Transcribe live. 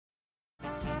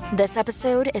This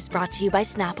episode is brought to you by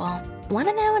Snapple. Want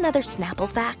to know another Snapple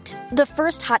fact? The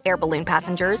first hot air balloon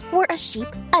passengers were a sheep,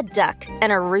 a duck,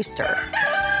 and a rooster.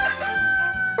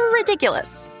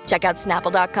 Ridiculous. Check out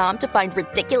Snapple.com to find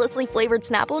ridiculously flavored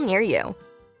Snapple near you.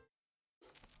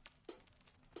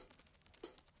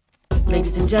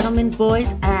 Ladies and gentlemen,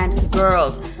 boys and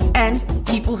girls, and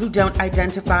people who don't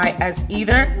identify as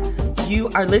either, you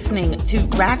are listening to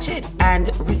Ratchet and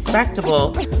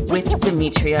Respectable with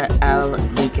Demetria L.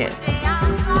 Lucas.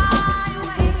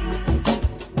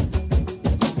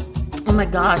 Oh my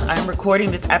gosh, I'm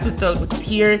recording this episode with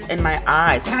tears in my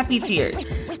eyes. Happy tears.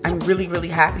 I'm really, really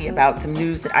happy about some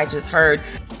news that I just heard,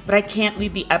 but I can't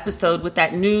leave the episode with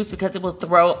that news because it will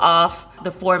throw off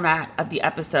the format of the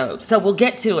episode. So we'll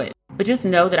get to it. But just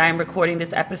know that I am recording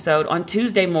this episode on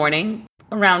Tuesday morning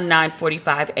around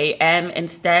 9:45 a.m.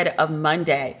 instead of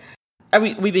Monday. Are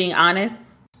we being honest?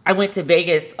 I went to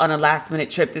Vegas on a last-minute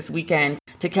trip this weekend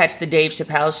to catch the Dave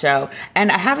Chappelle show,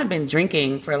 and I haven't been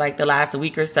drinking for like the last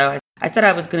week or so. I said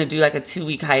I was going to do like a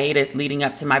 2-week hiatus leading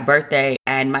up to my birthday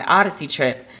and my Odyssey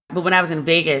trip. But when I was in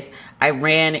Vegas, I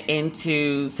ran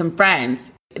into some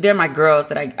friends. They're my girls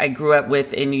that I grew up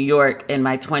with in New York in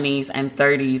my 20s and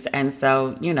 30s. And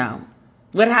so, you know,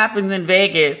 what happens in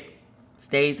Vegas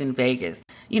stays in Vegas.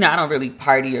 You know, I don't really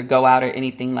party or go out or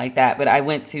anything like that. But I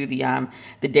went to the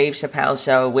Dave Chappelle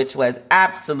show, which was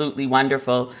absolutely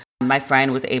wonderful. My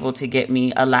friend was able to get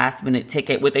me a last-minute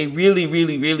ticket with a really,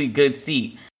 really, really good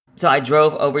seat. So I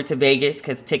drove over to Vegas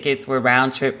because tickets were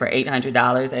round trip for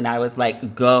 $800. And I was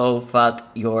like, go fuck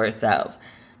yourselves.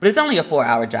 But it's only a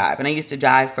 4-hour drive. And I used to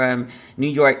drive from New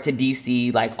York to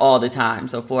DC like all the time.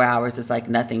 So 4 hours is like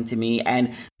nothing to me.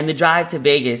 And the drive to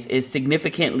Vegas is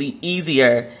significantly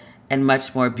easier and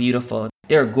much more beautiful.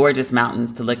 There are gorgeous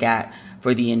mountains to look at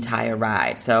for the entire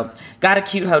ride. So got a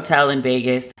cute hotel in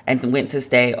Vegas and went to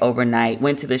stay overnight.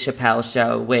 Went to the Chappelle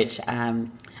show, which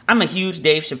I'm a huge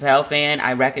Dave Chappelle fan.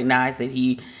 I recognize that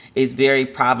he is very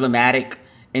problematic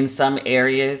in some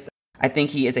areas. I think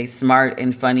he is a smart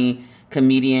and funny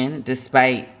comedian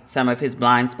despite some of his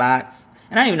blind spots.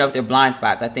 And I don't even know if they're blind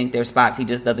spots. I think they're spots he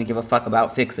just doesn't give a fuck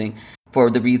about fixing for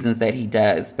the reasons that he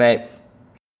does. But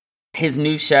his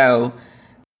new show,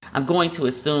 I'm going to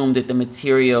assume that the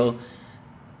material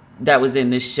that was in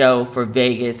this show for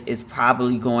Vegas is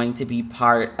probably going to be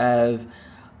part of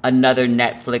another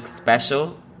Netflix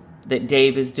special that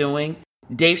Dave is doing.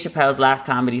 Dave Chappelle's last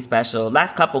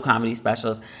couple comedy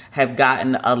specials have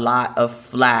gotten a lot of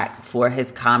flack for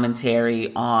his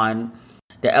commentary on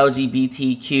the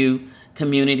LGBTQ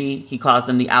community. He calls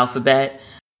them the alphabet,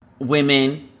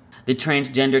 women, the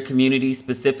transgender community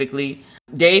specifically.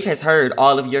 Dave has heard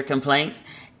all of your complaints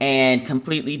and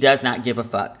completely does not give a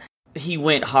fuck. He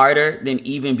went harder than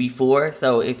even before.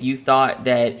 So if you thought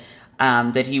that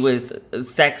he was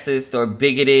sexist or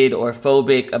bigoted or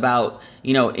phobic about,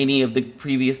 you know, any of the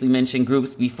previously mentioned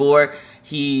groups before,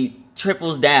 he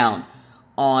triples down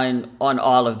on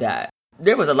all of that.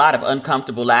 There was a lot of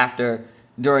uncomfortable laughter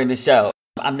during the show.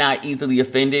 I'm not easily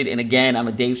offended. And again, I'm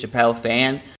a Dave Chappelle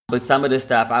fan. But some of the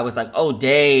stuff I was like, oh,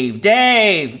 Dave.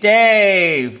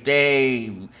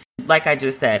 Like I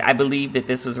just said, I believe that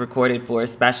this was recorded for a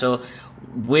special.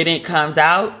 When it comes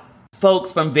out,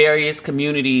 folks from various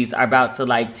communities are about to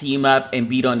like team up and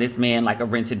beat on this man like a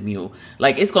rented mule.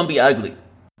 Like, it's going to be ugly.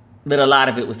 But a lot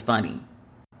of it was funny.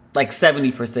 Like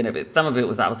 70% of it. Some of it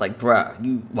was, I was like, bruh,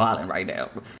 you wilding right now.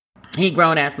 He a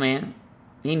grown ass man.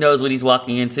 He knows what he's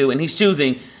walking into and he's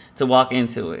choosing to walk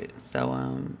into it. So,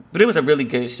 but it was a really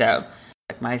good show.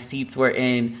 Like, my seats were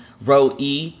in row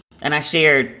E and I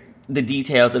shared the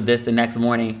details of this the next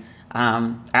morning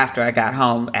after I got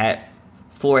home at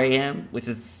 4 a.m., which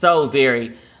is so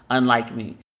very unlike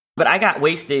me. But I got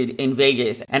wasted in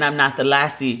Vegas, and I'm not the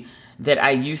lassie that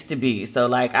I used to be. So,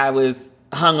 like, I was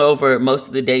hungover most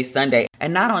of the day Sunday,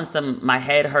 and not on some, my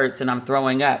head hurts and I'm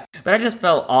throwing up, but I just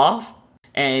felt off,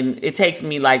 and it takes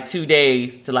me like 2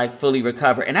 days to like fully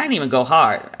recover. And I didn't even go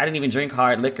hard. I didn't even drink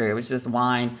hard liquor. It was just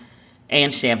wine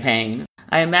and champagne.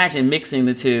 I imagine mixing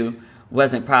the two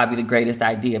wasn't probably the greatest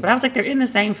idea, but I was like, they're in the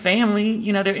same family.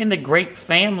 You know, they're in the grape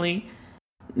family.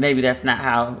 Maybe that's not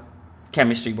how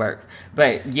chemistry works.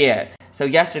 But yeah, so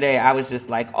yesterday I was just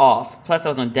like off. Plus I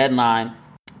was on deadline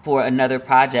for another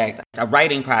project, a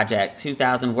writing project,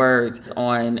 2,000 words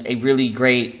on a really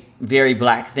great, very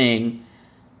Black thing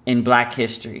in Black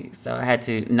history. So I had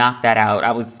to knock that out.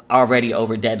 I was already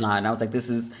over deadline. I was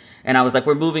like,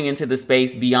 we're moving into the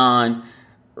space beyond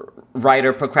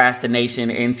writer procrastination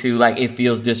into like, it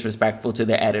feels disrespectful to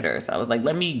the editor. So I was like,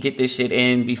 let me get this shit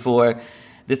in before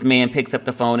this man picks up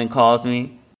the phone and calls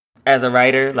me. As a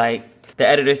writer, like, the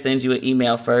editor sends you an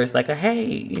email first, like,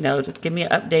 hey, just give me an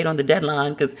update on the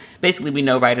deadline. Because basically we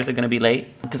know writers are going to be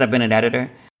late because I've been an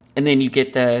editor. And then you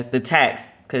get the text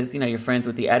because, you're friends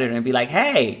with the editor and be like,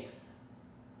 hey,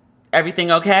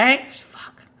 everything okay?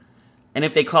 Fuck. And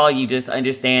if they call you, just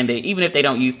understand that even if they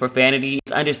don't use profanity,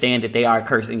 understand that they are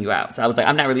cursing you out. So I was like,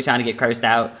 I'm not really trying to get cursed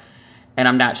out and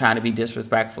I'm not trying to be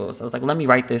disrespectful. So I was like, let me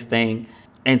write this thing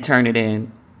and turn it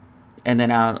in. And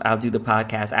then I'll do the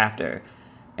podcast after.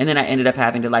 And then I ended up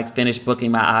having to finish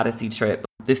booking my Odyssey trip.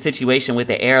 This situation with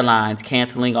the airlines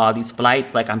canceling all these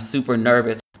flights, I'm super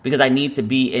nervous because I need to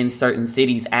be in certain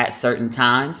cities at certain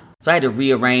times. So I had to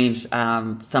rearrange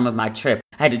some of my trip.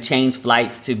 I had to change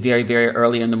flights to very, very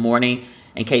early in the morning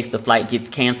in case the flight gets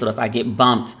canceled. If I get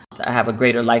bumped, I have a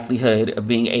greater likelihood of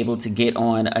being able to get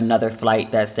on another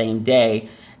flight that same day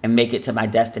and make it to my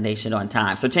destination on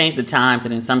time. So change the times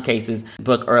and in some cases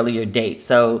book earlier dates.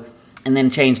 So, and then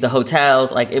change the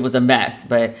hotels. It was a mess,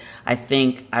 but I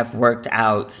think I've worked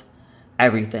out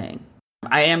everything.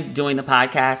 I am doing the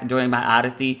podcast during my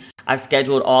Odyssey. I've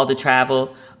scheduled all the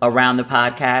travel around the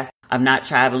podcast. I'm not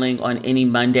traveling on any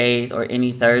Mondays or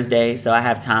any Thursdays, so I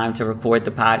have time to record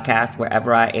the podcast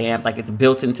wherever I am. It's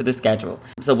built into the schedule,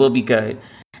 so we'll be good.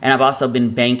 And I've also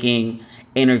been banking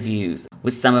interviews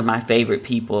with some of my favorite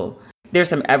people. There's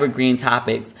some evergreen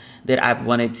topics that I've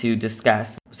wanted to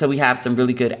discuss. So we have some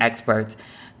really good experts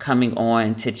coming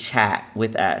on to chat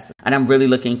with us. And I'm really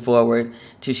looking forward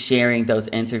to sharing those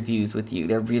interviews with you.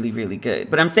 They're really, really good.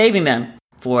 But I'm saving them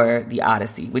for the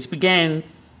Odyssey, which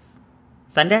begins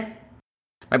Sunday.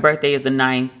 My birthday is the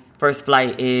 9th. First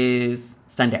flight is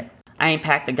Sunday. I ain't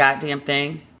packed a goddamn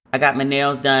thing. I got my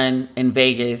nails done in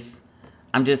Vegas.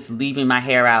 I'm just leaving my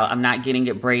hair out. I'm not getting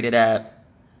it braided up.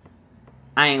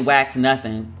 I ain't waxed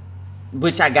nothing,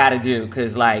 which I gotta do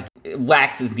because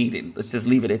wax is needed. Let's just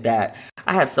leave it at that.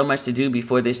 I have so much to do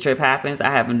before this trip happens.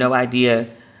 I have no idea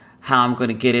how I'm going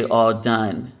to get it all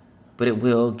done, but it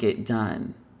will get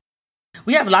done.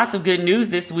 We have lots of good news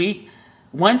this week.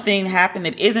 One thing happened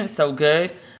that isn't so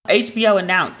good. HBO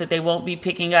announced that they won't be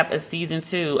picking up a season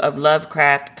 2 of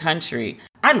Lovecraft Country.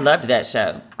 I loved that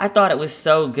show. I thought it was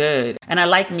so good. And I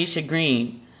like Misha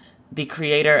Green, the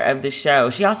creator of the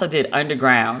show. She also did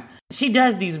Underground. She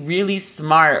does these really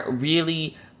smart,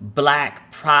 really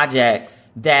Black projects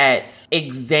that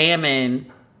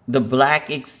examine the Black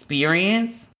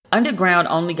experience. Underground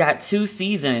only got 2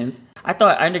 seasons. I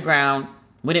thought Underground,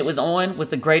 when it was on, was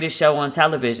the greatest show on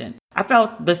television. I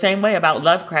felt the same way about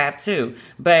Lovecraft too,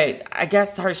 but I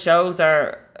guess her shows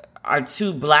are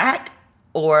too Black,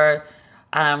 or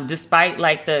despite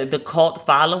the cult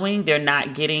following, they're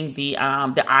not getting the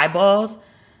eyeballs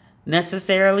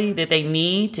necessarily that they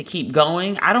need to keep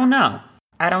going. I don't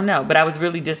know, but I was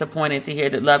really disappointed to hear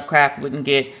that Lovecraft wouldn't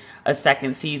get a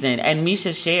second season. And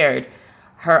Misha shared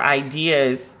her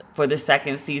ideas for the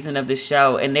second season of the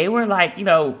show, and they were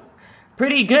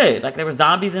pretty good. There were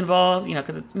zombies involved,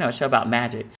 because it's a show about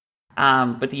magic.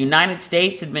 But the United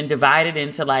States had been divided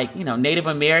into Native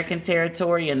American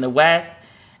territory in the West,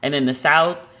 and then the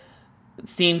South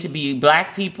seemed to be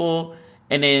Black people,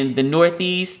 and then the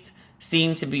Northeast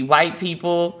seemed to be white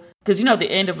people. Because, the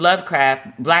end of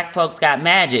Lovecraft, Black folks got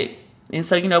magic. And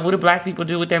so, what do Black people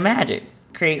do with their magic?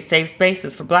 Create safe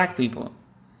spaces for Black people.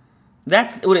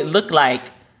 That's what it looked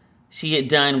like she had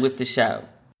done with the show.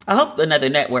 I hope another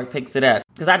network picks it up,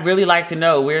 because I'd really like to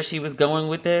know where she was going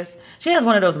with this. She has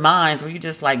one of those minds where you're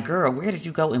just girl, where did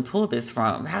you go and pull this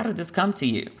from? How did this come to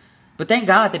you? But thank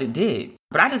God that it did.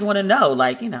 But I just want to know,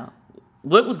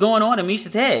 what was going on in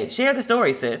Misha's head? Share the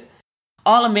story, sis.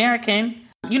 All American.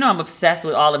 I'm obsessed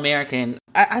with All American.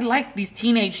 I like these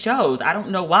teenage shows. I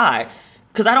don't know why.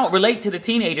 Because I don't relate to the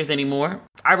teenagers anymore.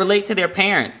 I relate to their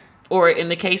parents. Or in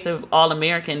the case of All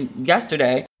American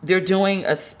yesterday, they're doing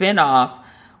a spinoff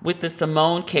with the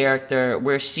Simone character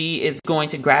where she is going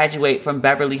to graduate from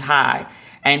Beverly High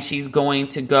and she's going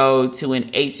to go to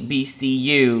an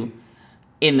HBCU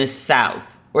in the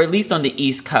South, or at least on the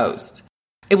East Coast.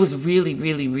 It was really,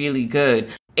 really, really good.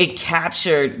 It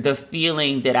captured the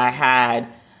feeling that I had.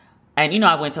 And,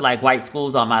 I went to white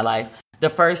schools all my life. The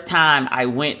first time I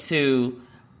went to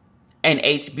an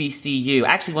HBCU, I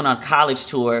actually went on a college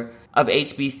tour of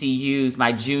HBCUs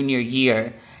my junior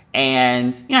year.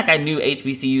 And, I knew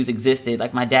HBCUs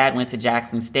existed. My dad went to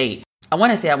Jackson State. I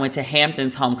want to say I went to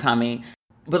Hampton's homecoming.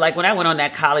 But, when I went on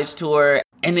that college tour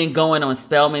and then going on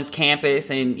Spelman's campus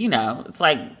and, it's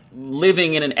like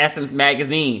living in an Essence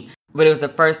magazine. But it was the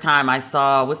first time I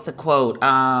saw, what's the quote?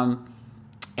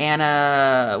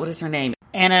 Anna, what is her name?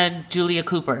 Anna Julia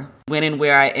Cooper. When and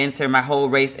where I enter, my whole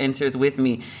race enters with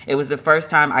me. It was the first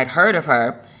time I'd heard of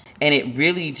her. And it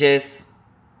really just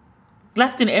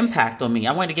left an impact on me.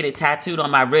 I wanted to get it tattooed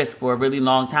on my wrist for a really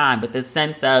long time, but the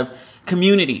sense of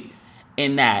community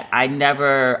in that, I'd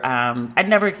never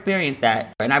experienced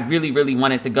that. And I really, really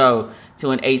wanted to go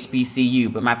to an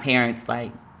HBCU, but my parents,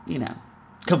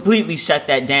 completely shut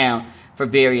that down for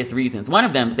various reasons. One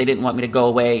of them is they didn't want me to go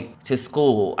away to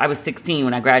school. I was 16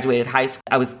 when I graduated high school.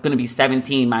 I was going to be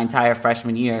 17 my entire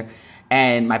freshman year,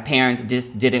 and my parents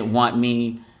just didn't want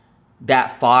me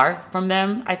that far from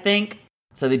them, I think.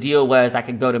 So the deal was I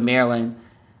could go to Maryland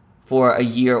for a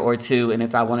year or two, and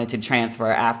if I wanted to transfer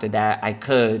after that, I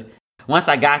could. Once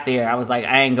I got there, I was like,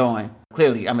 I ain't going.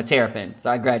 Clearly, I'm a Terrapin,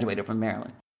 so I graduated from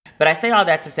Maryland. But I say all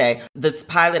that to say, this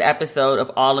pilot episode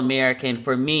of All American,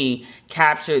 for me,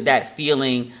 captured that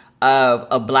feeling of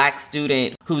a Black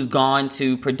student who's gone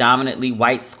to predominantly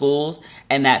white schools,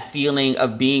 and that feeling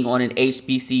of being on an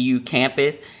HBCU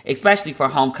campus, especially for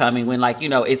homecoming when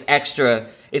it's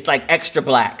extra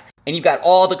Black. And you've got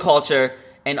all the culture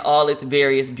and all its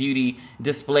various beauty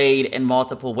displayed in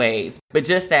multiple ways. But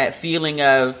just that feeling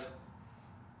of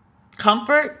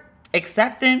comfort,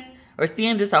 acceptance, or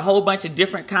seeing just a whole bunch of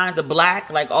different kinds of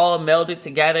Black, all melded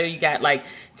together. You got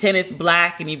tennis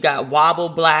Black, and you've got wobble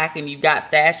Black, and you've got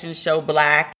fashion show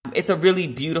Black. It's a really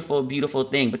beautiful, beautiful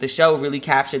thing. But the show really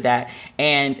captured that.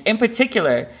 And in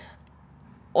particular,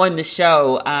 on the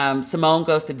show, Simone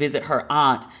goes to visit her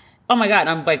aunt. Oh my God,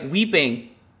 I'm weeping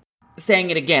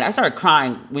saying it again. I started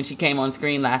crying when she came on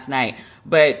screen last night.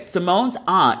 But Simone's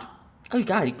aunt, oh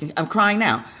God, I'm crying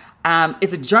now,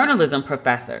 is a journalism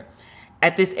professor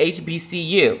at this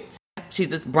HBCU. She's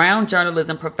this brown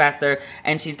journalism professor,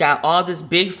 and she's got all this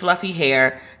big fluffy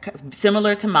hair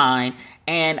similar to mine,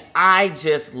 and I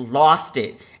just lost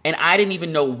it. And I didn't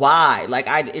even know why.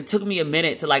 It took me a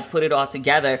minute to put it all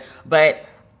together, but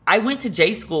I went to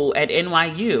J school at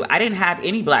NYU. I didn't have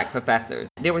any Black professors.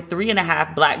 There were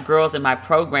 3.5 Black girls in my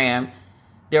program.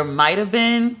 There might have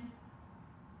been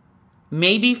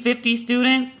maybe 50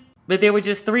 students, but there were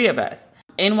just 3 of us.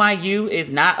 NYU is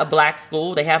not a Black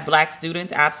school. They have Black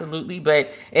students, absolutely,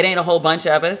 but it ain't a whole bunch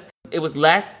of us. It was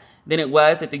less than it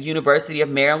was at the University of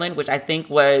Maryland, which I think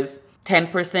was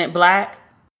 10% Black,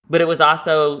 but it was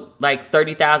also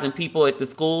 30,000 people at the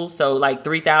school. So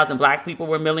 3,000 Black people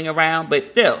were milling around, but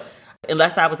still,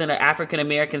 unless I was in an African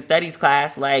American studies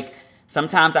class,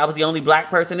 sometimes I was the only Black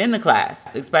person in the class,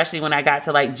 especially when I got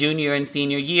to junior and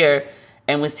senior year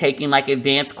and was taking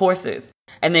advanced courses.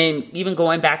 And then even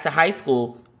going back to high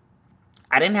school,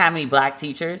 I didn't have any Black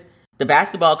teachers. The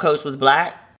basketball coach was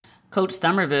Black, Coach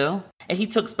Somerville, and he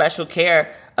took special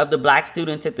care of the Black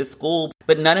students at the school,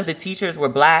 but none of the teachers were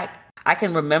Black. I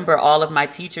can remember all of my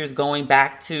teachers going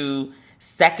back to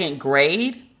 2nd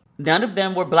grade. None of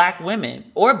them were Black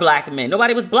women or Black men.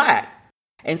 Nobody was Black.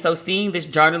 And so seeing this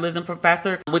journalism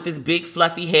professor with this big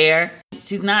fluffy hair,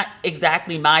 she's not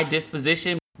exactly my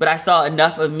disposition, but I saw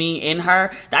enough of me in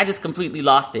her that I just completely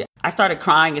lost it. I started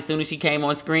crying as soon as she came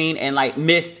on screen and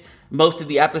missed most of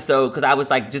the episode because I was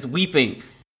just weeping.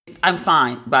 I'm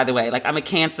fine, by the way. I'm a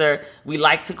Cancer. We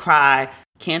like to cry.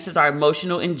 Cancers are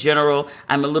emotional in general.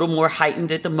 I'm a little more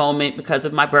heightened at the moment because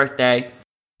of my birthday.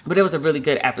 But it was a really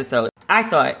good episode. I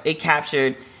thought it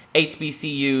captured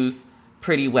HBCUs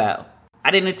pretty well. I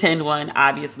didn't attend one,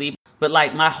 obviously, but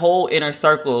my whole inner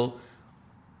circle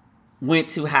went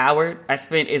to Howard. I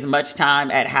spent as much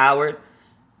time at Howard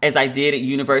as I did at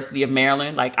University of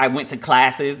Maryland. I went to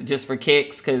classes just for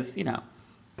kicks because,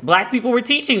 Black people were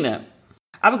teaching them.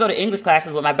 I would go to English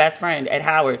classes with my best friend at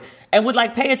Howard and would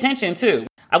pay attention too.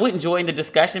 I wouldn't join the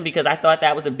discussion because I thought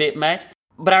that was a bit much.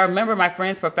 But I remember my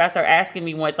friend's professor asking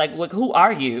me once, who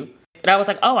are you? And I was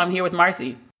like, oh, I'm here with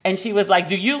Marcy. And she was like,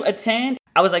 do you attend?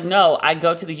 I was like, no, I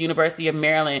go to the University of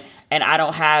Maryland and I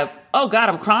don't have, oh God,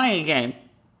 I'm crying again.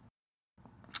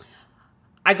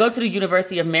 I go to the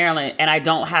University of Maryland and I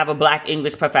don't have a Black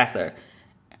English professor.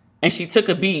 And she took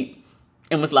a beat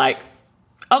and was like,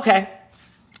 okay.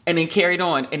 And then carried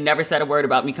on and never said a word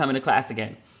about me coming to class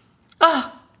again.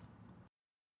 Oh,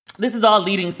 this is all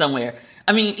leading somewhere.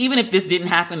 I mean, even if this didn't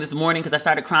happen this morning, because I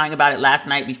started crying about it last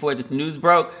night before this news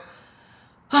broke.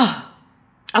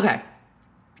 Okay.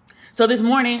 So this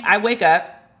morning I wake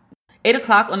up 8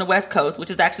 o'clock on the West Coast, which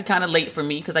is actually kind of late for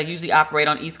me because I usually operate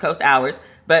on East Coast hours.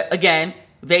 But again,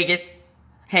 Vegas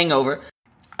hangover.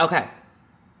 Okay.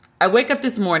 I wake up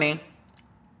this morning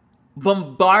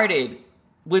bombarded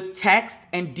with texts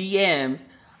and DMs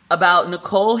about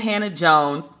Nicole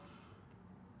Hannah-Jones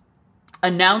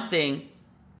announcing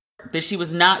that she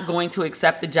was not going to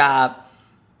accept the job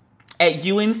at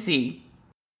UNC.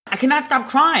 I cannot stop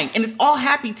crying, and it's all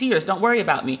happy tears. Don't worry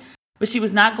about me. But she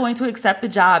was not going to accept the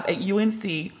job at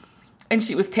UNC, and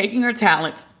she was taking her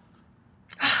talents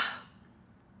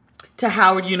to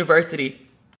Howard University.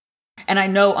 And I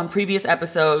know on previous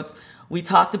episodes, we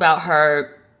talked about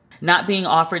her not being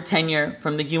offered tenure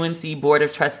from the UNC Board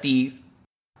of Trustees.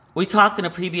 We talked in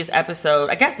a previous episode,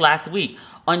 I guess last week,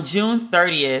 on June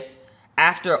 30th,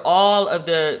 after all of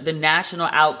the national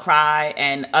outcry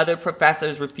and other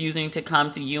professors refusing to come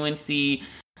to UNC,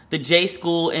 the J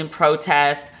School in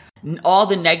protest, all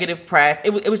the negative press,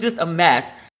 it was just a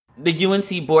mess. The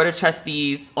UNC Board of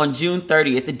Trustees on June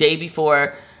 30th, the day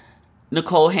before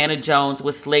Nikole Hannah-Jones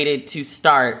was slated to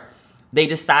start, they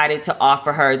decided to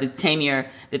offer her the tenure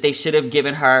that they should have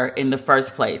given her in the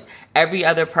first place. Every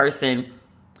other person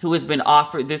who has been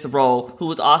offered this role, who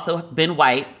has also been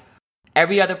white,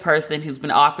 every other person who's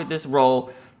been offered this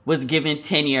role was given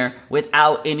tenure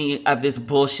without any of this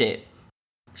bullshit.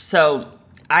 So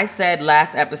I said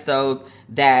last episode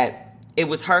that it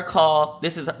was her call.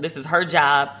 This is her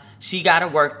job. She got to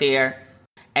work there.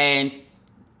 And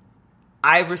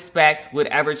I respect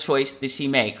whatever choice that she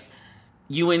makes.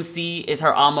 UNC is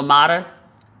her alma mater.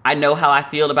 I know how I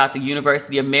feel about the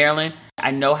University of Maryland. I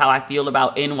know how I feel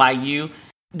about NYU.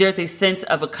 There's a sense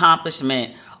of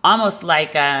accomplishment, almost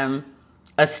like a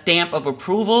stamp of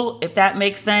approval, if that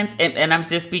makes sense. And I'm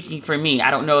just speaking for me. I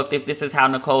don't know if this is how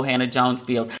Nikole Hannah-Jones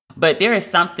feels. But there is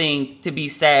something to be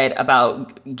said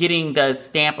about getting the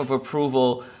stamp of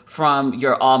approval from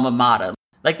your alma mater.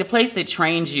 Like the place that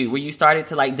trained you, where you started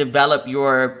to like develop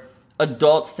your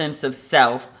adult sense of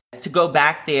self, to go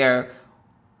back there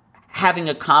having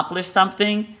accomplished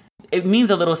something, it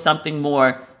means a little something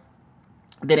more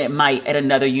than it might at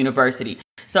another university.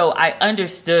 So I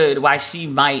understood why she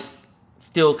might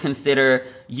still consider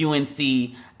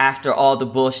UNC after all the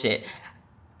bullshit.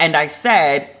 And I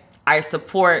said, I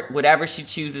support whatever she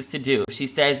chooses to do. If she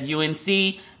says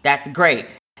UNC, that's great.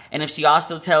 And if she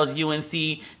also tells UNC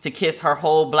to kiss her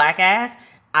whole black ass,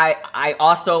 I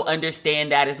also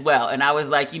understand that as well. And I was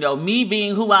like, me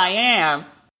being who I am,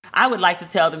 I would like to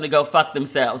tell them to go fuck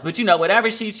themselves. But whatever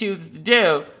she chooses to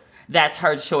do, that's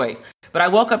her choice. But I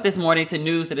woke up this morning to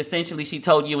news that essentially she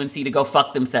told UNC to go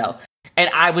fuck themselves. And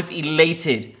I was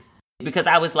elated because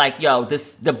I was like,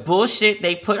 the bullshit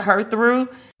they put her through,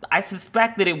 I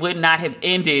suspect that it would not have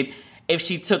ended if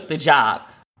she took the job.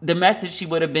 The message she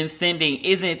would have been sending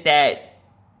isn't that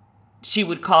she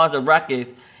would cause a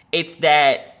ruckus. It's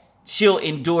that she'll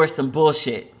endure some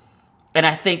bullshit. And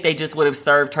I think they just would have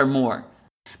served her more.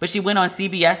 But she went on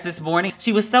CBS this morning.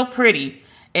 She was so pretty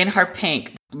in her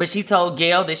pink. But she told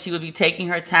Gayle that she would be taking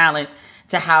her talents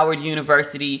to Howard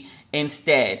University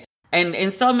instead. And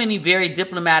in so many very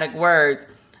diplomatic words,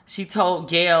 she told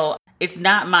Gayle, it's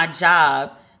not my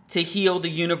job to heal the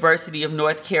University of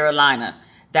North Carolina.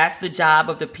 That's the job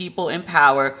of the people in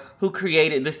power who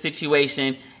created the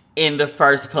situation in the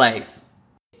first place.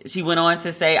 She went on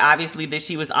to say, obviously, that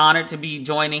she was honored to be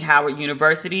joining Howard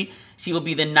University. She will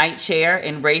be the Knight Chair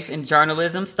in Race and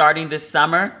Journalism starting this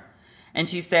summer. And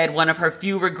she said one of her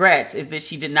few regrets is that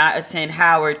she did not attend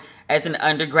Howard as an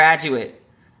undergraduate.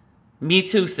 Me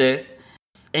too, sis.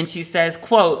 And she says,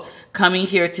 quote, coming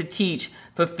here to teach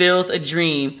fulfills a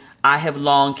dream I have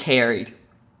long carried.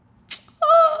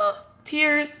 Oh,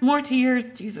 tears, more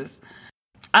tears, Jesus.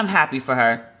 I'm happy for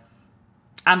her.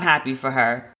 I'm happy for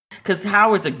her. Because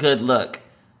Howard's a good look.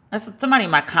 That's somebody in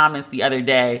my comments the other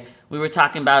day, we were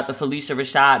talking about the Phylicia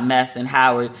Rashad mess in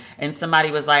Howard, and somebody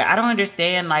was like, I don't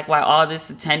understand why all this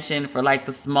attention for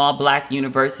the small black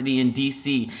university in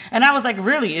DC. And I was like,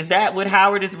 really? Is that what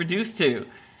Howard is reduced to?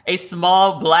 A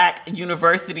small black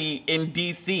university in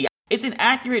DC? It's an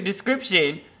accurate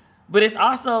description, but it's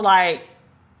also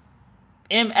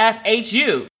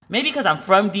MFHU. Maybe because I'm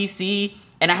from DC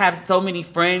and I have so many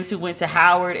friends who went to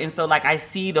Howard, and so I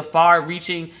see the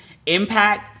far-reaching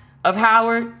impact of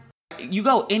Howard. You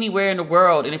go anywhere in the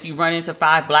world, and if you run into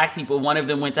 5 black people, one of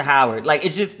them went to Howard.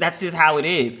 That's just how it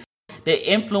is.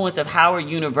 The influence of Howard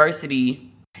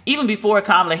University, even before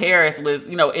Kamala Harris was,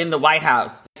 in the White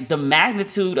House, the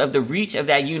magnitude of the reach of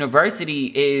that university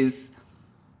is,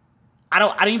 I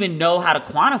don't even know how to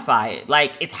quantify it.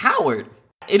 It's Howard.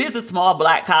 It is a small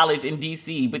black college in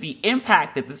DC, but the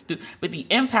impact the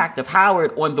impact of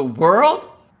Howard on the world,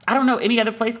 I don't know any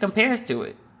other place compares to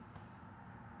it.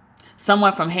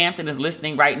 Someone from Hampton is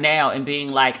listening right now and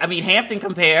being like, Hampton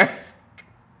compares.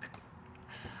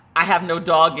 I have no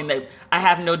dog in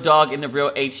the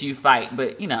real HU fight,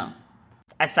 but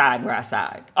I side where I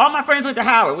side. All my friends went to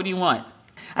Howard. What do you want?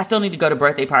 I still need to go to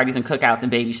birthday parties and cookouts and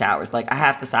baby showers. I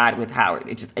have to side with Howard.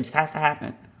 It just has to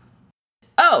happen.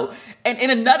 Oh, and in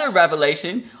another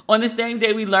revelation, on the same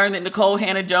day we learned that Nikole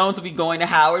Hannah-Jones will be going to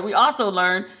Howard, we also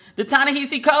learned that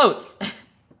Ta-Nehisi Coates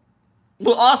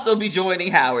will also be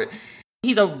joining Howard.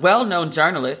 He's a well-known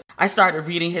journalist. I started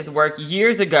reading his work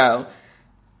years ago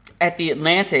at The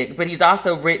Atlantic, but he's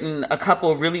also written a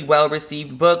couple really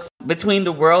well-received books. Between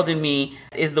the World and Me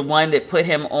is the one that put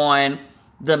him on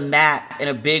the map in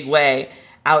a big way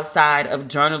outside of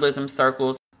journalism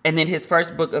circles. And then his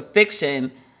first book of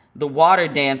fiction, The Water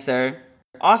Dancer,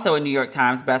 also a New York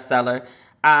Times bestseller.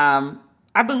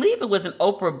 I believe it was an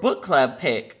Oprah Book Club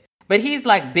pick, but he's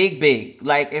like big.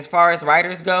 Like as far as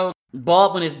writers go,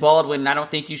 Baldwin is Baldwin. And I don't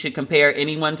think you should compare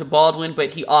anyone to Baldwin,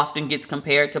 but he often gets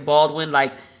compared to Baldwin,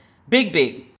 like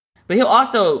big. But he'll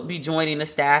also be joining the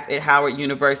staff at Howard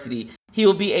University. He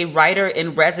will be a writer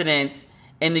in residence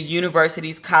in the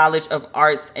university's College of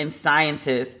Arts and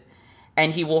Sciences,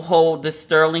 and he will hold the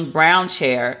Sterling Brown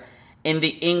Chair in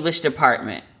the English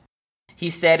department. He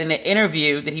said in an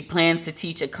interview that he plans to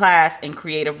teach a class in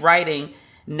creative writing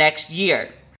next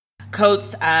year.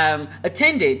 Coates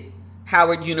attended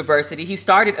Howard University. He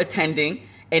started attending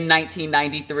in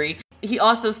 1993. He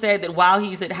also said that while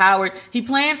he's at Howard, he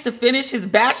plans to finish his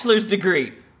bachelor's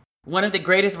degree. One of the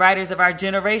greatest writers of our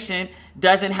generation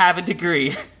doesn't have a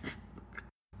degree.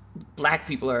 Black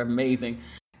people are amazing.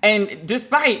 And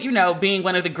despite, being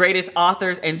one of the greatest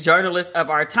authors and journalists of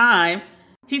our time,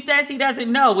 he says he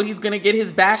doesn't know what he's going to get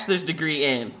his bachelor's degree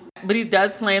in. But he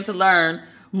does plan to learn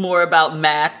more about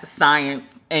math,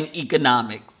 science, and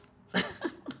economics.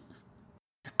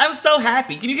 I'm so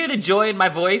happy. Can you hear the joy in my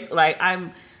voice? Like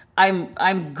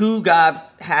I'm goo gobs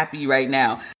happy right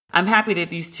now. I'm happy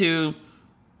that these two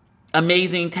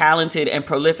amazing, talented, and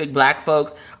prolific Black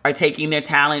folks are taking their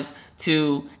talents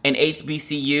to an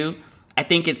HBCU. I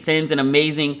think it sends an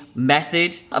amazing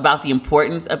message about the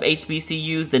importance of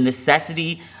HBCUs, the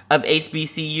necessity of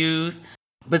HBCUs.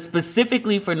 But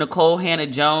specifically for Nikole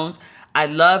Hannah-Jones, I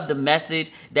love the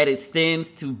message that it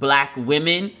sends to Black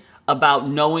women about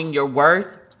knowing your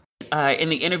worth. In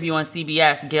the interview on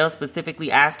CBS, Gayle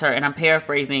specifically asked her, and I'm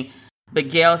paraphrasing, but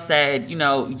Gayle said,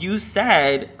 you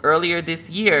said earlier this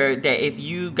year that if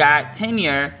you got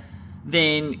tenure,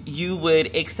 then you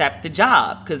would accept the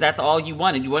job because that's all you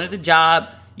wanted. You wanted the job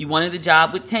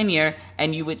with tenure,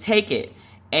 and you would take it.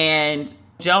 And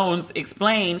Jones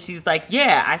explained, she's like,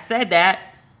 yeah, I said that.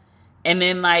 And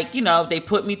then they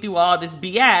put me through all this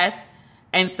BS.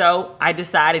 And so I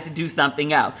decided to do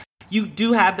something else. You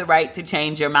do have the right to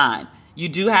change your mind. You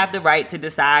do have the right to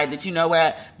decide that,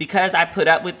 what, because I put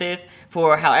up with this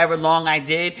for however long I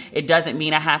did, it doesn't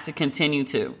mean I have to continue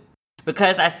to.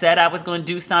 Because I said I was going to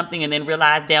do something and then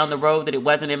realized down the road that it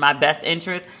wasn't in my best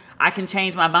interest, I can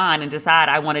change my mind and decide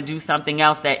I want to do something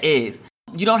else that is.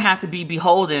 You don't have to be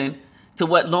beholden to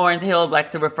what Lauryn Hill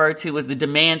likes to refer to as the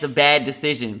demands of bad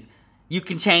decisions. You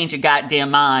can change your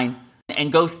goddamn mind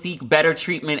and go seek better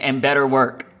treatment and better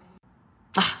work.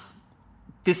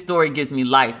 This story gives me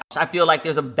life. I feel like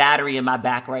there's a battery in my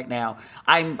back right now.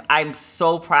 I'm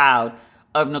so proud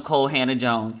of Nikole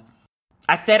Hannah-Jones.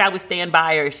 I said I would stand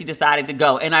by her if she decided to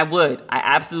go, and I would. I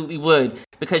absolutely would,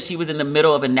 because she was in the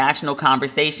middle of a national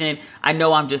conversation. I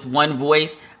know I'm just one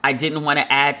voice. I didn't want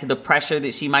to add to the pressure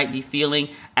that she might be feeling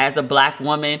as a Black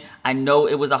woman. I know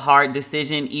it was a hard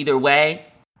decision either way,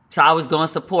 so I was going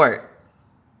to support.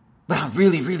 But I'm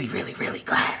really, really, really, really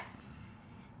glad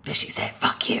that she said,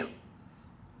 fuck you.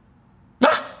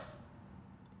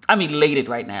 I'm elated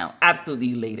right now.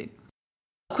 Absolutely elated.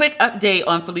 Quick update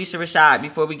on Phylicia Rashad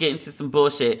before we get into some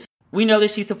bullshit. We know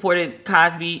that she supported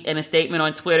Cosby in a statement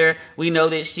on Twitter. We know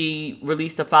that she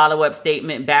released a follow-up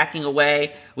statement backing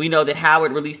away. We know that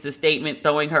Howard released a statement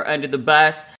throwing her under the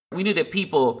bus. We knew that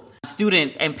people,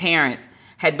 students and parents,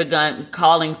 had begun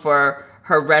calling for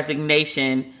her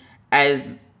resignation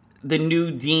as the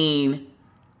new dean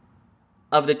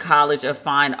of the College of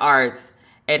Fine Arts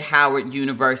at Howard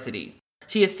University.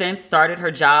 She has since started her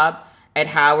job at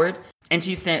Howard, and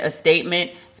she sent a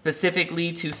statement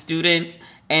specifically to students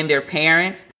and their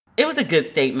parents. It was a good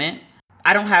statement.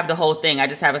 I don't have the whole thing. I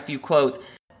just have a few quotes.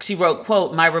 She wrote,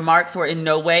 quote, "My remarks were in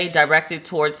no way directed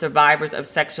towards survivors of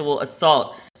sexual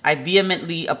assault. I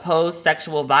vehemently oppose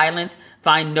sexual violence,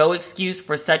 find no excuse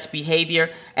for such behavior,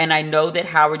 and I know that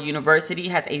Howard University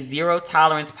has a zero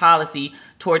tolerance policy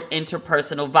toward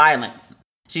interpersonal violence."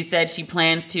 She said she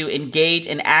plans to engage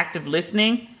in active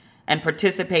listening and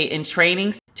participate in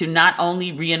trainings to not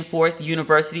only reinforce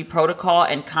university protocol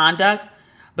and conduct,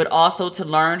 but also to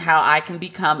learn how I can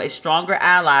become a stronger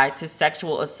ally to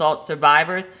sexual assault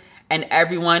survivors and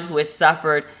everyone who has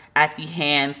suffered at the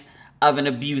hands of an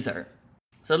abuser.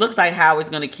 So it looks like Howard's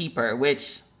going to keep her,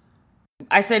 which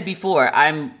I said before,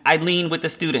 I lean with the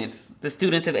students. The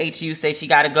students of HU say she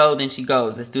got to go, then she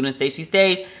goes. The students say she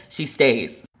stays, she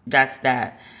stays. That's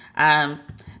that.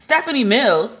 Stephanie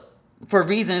Mills for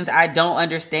reasons I don't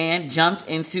understand, jumped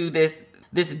into this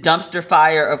dumpster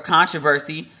fire of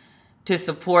controversy to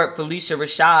support Phylicia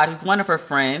Rashad, who's one of her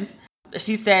friends.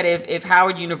 She said if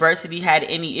Howard University had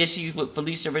any issues with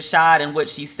Phylicia Rashad and what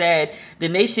she said,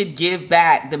 then they should give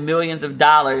back the millions of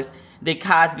dollars that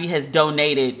Cosby has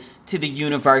donated to the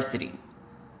university.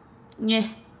 Yeah.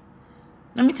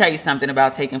 Let me tell you something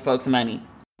about taking folks' money.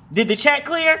 Did the check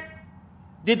clear?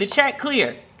 Did the check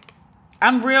clear?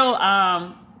 I'm real,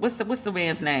 what's the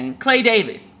man's name? Clay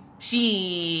Davis.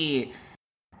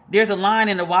 There's a line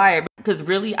in The Wire, because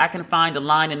really I can find a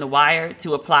line in The Wire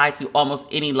to apply to almost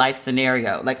any life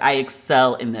scenario. Like, I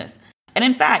excel in this. And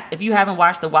in fact, if you haven't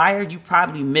watched The Wire, you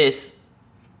probably miss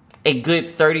a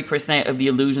good 30% of the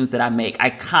illusions that I make. I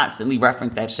constantly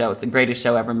reference that show. It's the greatest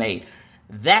show ever made.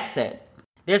 That said,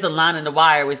 there's a line in The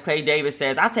Wire where Clay Davis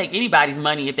says, I'll take anybody's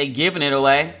money if they're giving it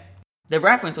away. The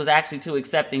reference was actually to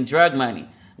accepting drug money,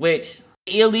 which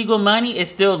illegal money is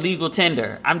still legal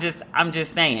tender. I'm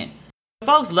just saying.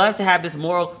 Folks love to have this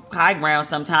moral high ground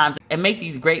sometimes and make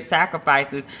these great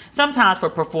sacrifices, sometimes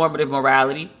for performative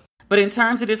morality. But in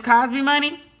terms of this Cosby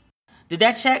money, did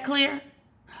that check clear?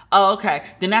 Oh, okay.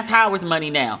 Then that's Howard's money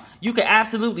now. You can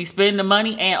absolutely spend the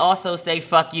money and also say,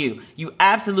 fuck you. You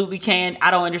absolutely can. I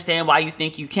don't understand why you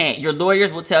think you can't. Your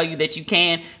lawyers will tell you that you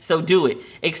can, so do it.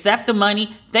 Accept the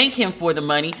money, thank him for the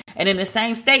money, and in the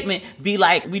same statement, be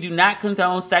like, we do not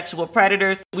condone sexual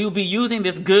predators. We will be using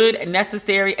this good,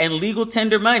 necessary, and legal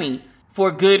tender money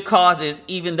for good causes,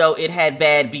 even though it had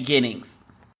bad beginnings.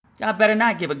 Y'all better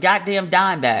not give a goddamn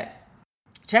dime back.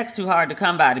 Check's too hard to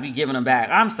come by to be giving them back.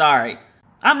 I'm sorry.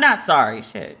 I'm not sorry,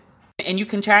 shit. And you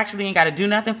contractually ain't got to do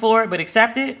nothing for it, but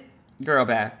accept it? Girl,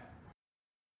 bad.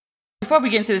 Before we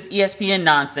get into this ESPN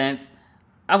nonsense,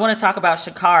 I want to talk about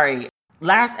Sha'Carri.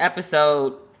 Last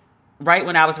episode, right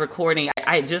when I was recording,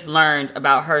 I had just learned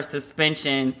about her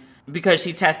suspension because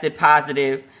she tested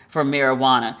positive for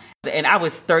marijuana. And I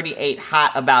was 38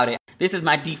 hot about it. This is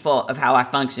my default of how I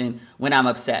function when I'm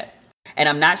upset. And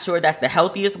I'm not sure that's the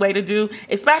healthiest way to do,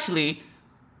 especially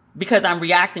because I'm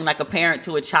reacting like a parent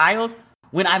to a child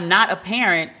when I'm not a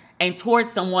parent and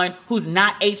towards someone who's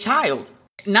not a child.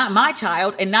 Not my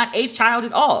child and not a child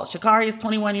at all. Sha'Carri is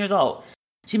 21 years old.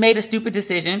 She made a stupid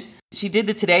decision. She did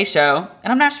the Today Show,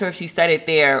 and I'm not sure if she said it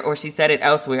there or she said it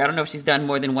elsewhere. I don't know if she's done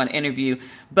more than one interview,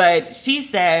 but she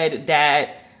said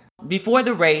that before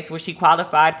the race where she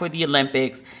qualified for the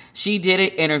Olympics, she did an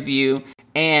interview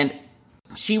and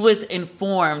she was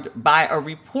informed by a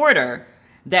reporter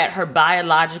that her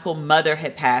biological mother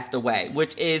had passed away,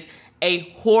 which is a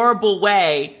horrible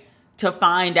way to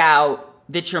find out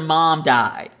that your mom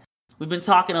died. We've been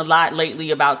talking a lot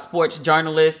lately about sports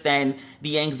journalists and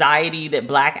the anxiety that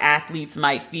black athletes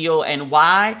might feel and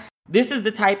why. This is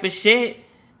the type of shit,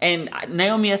 and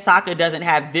Naomi Osaka doesn't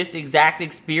have this exact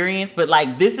experience, but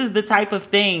like this is the type of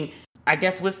thing, I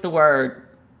guess what's the word?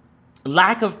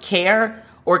 Lack of care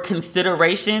or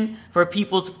consideration for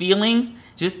people's feelings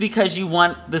just because you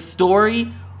want the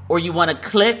story or you want a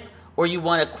clip or you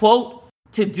want a quote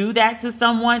to do that to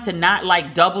someone, to not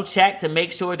like double check to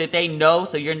make sure that they know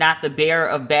so you're not the bearer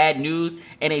of bad news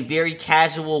in a very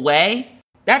casual way.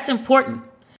 That's important.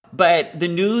 But the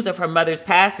news of her mother's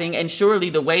passing and surely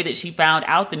the way that she found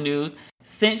out the news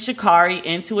sent Sha'Carri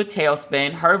into a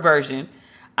tailspin, her version.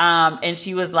 And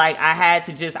she was like,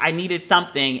 I needed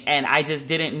something and I just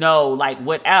didn't know like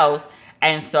what else.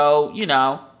 And so,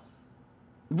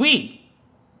 weed.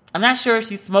 I'm not sure if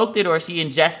she smoked it or she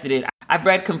ingested it. I've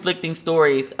read conflicting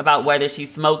stories about whether she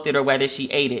smoked it or whether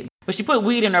she ate it. But she put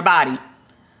weed in her body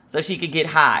so she could get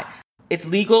high. It's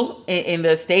legal in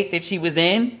the state that she was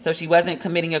in, so she wasn't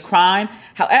committing a crime.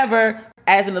 However,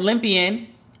 as an Olympian,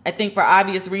 I think for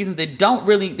obvious reasons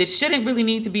that shouldn't really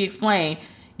need to be explained,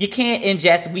 you can't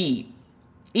ingest weed.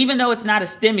 Even though it's not a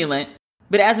stimulant.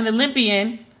 But as an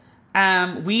Olympian,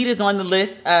 weed is on the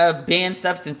list of banned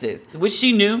substances, which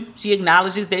she knew. She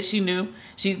acknowledges that she knew.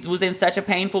 She was in such a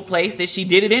painful place that she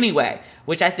did it anyway,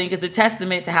 which I think is a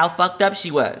testament to how fucked up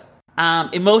she was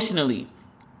emotionally,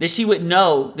 that she would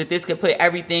know that this could put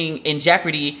everything in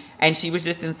jeopardy, and she was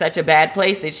just in such a bad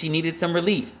place that she needed some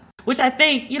relief, which I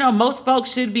think, most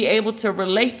folks should be able to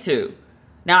relate to.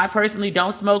 Now, I personally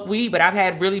don't smoke weed, but I've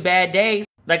had really bad days.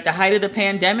 Like the height of the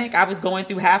pandemic, I was going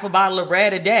through half a bottle of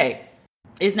Red a day.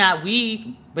 It's not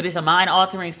weed, but it's a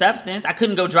mind-altering substance. I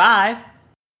couldn't go drive.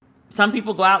 Some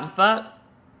people go out and fuck.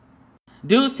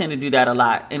 Dudes tend to do that a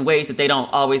lot in ways that they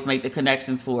don't always make the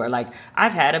connections for. Like,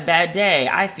 I've had a bad day.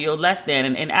 I feel less than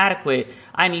and inadequate.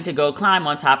 I need to go climb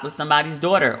on top of somebody's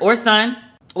daughter or son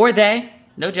or they.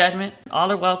 No judgment.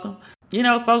 All are welcome.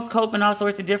 Folks cope in all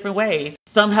sorts of different ways,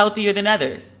 some healthier than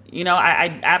others.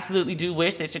 I absolutely do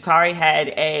wish that Sha'Carri had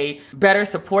a better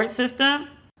support system.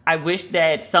 I wish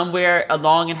that somewhere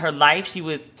along in her life she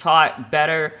was taught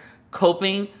better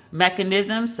coping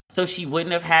mechanisms so she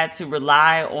wouldn't have had to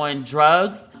rely on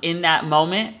drugs in that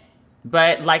moment.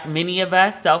 But like many of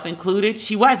us, self included,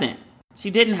 she wasn't. She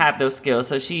didn't have those skills.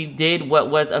 So she did what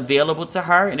was available to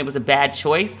her, and it was a bad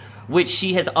choice, which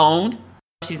she has owned.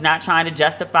 She's not trying to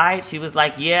justify it. She was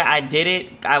like, yeah, I did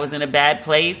it. I was in a bad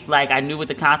place. Like, I knew what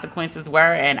the consequences were,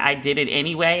 and I did it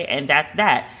anyway, and that's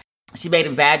that. She made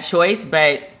a bad choice,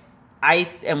 but I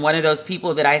am one of those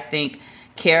people that I think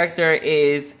character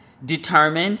is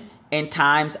determined in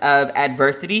times of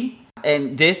adversity.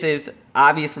 And this is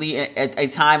obviously a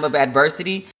time of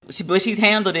adversity. But she's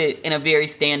handled it in a very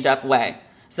stand-up way.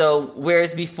 So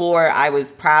whereas before I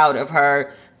was proud of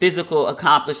her physical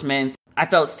accomplishments, I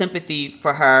felt sympathy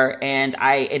for her and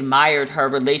I admired her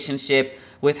relationship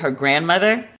with her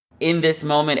grandmother. In this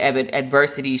moment of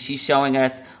adversity, she's showing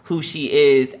us who she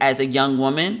is as a young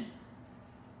woman.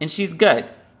 And she's good.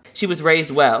 She was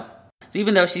raised well. So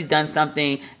even though she's done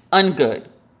something ungood,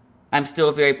 I'm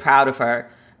still very proud of her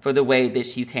for the way that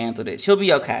she's handled it. She'll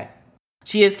be okay.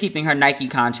 She is keeping her Nike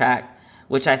contract,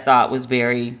 which I thought was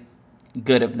very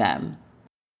good of them.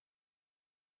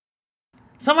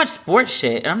 So much sports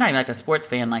shit, and I'm not even like a sports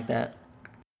fan like that.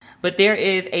 But there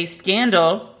is a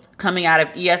scandal coming out of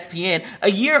ESPN, a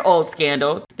year-old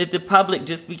scandal that the public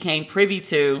just became privy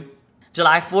to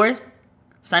July 4th,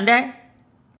 Sunday.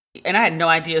 And I had no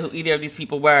idea who either of these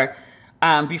people were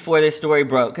before this story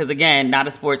broke. Because again, not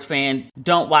a sports fan,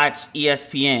 don't watch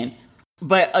ESPN.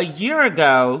 But a year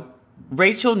ago,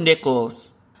 Rachel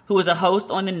Nichols, who was a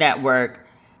host on the network,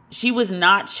 she was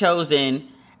not chosen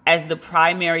as the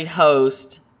primary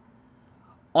host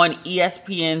on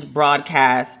ESPN's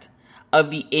broadcast of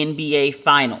the NBA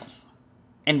Finals.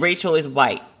 And Rachel is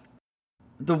white.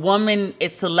 The woman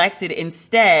is selected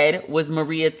instead was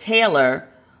Maria Taylor,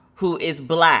 who is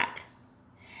black.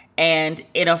 And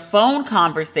in a phone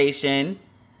conversation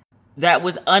that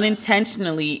was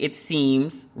unintentionally, it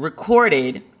seems,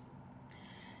 recorded,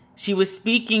 she was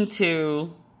speaking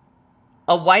to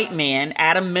a white man,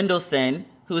 Adam Mendelson,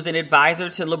 who's an advisor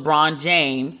to LeBron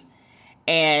James.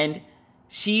 And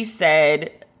she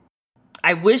said,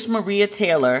 I wish Maria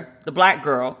Taylor, the black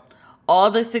girl,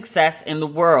 all the success in the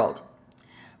world.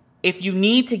 If you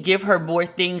need to give her more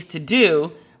things to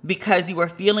do because you are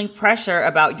feeling pressure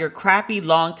about your crappy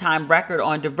long-time record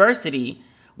on diversity,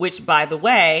 which, by the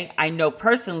way, I know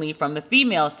personally from the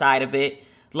female side of it,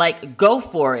 like, go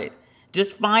for it.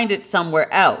 Just find it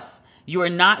somewhere else. You are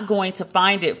not going to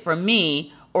find it from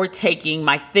me or taking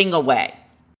my thing away.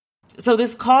 So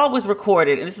this call was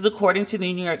recorded, and this is according to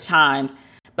the New York Times,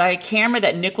 by a camera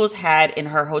that Nichols had in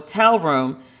her hotel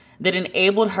room that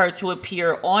enabled her to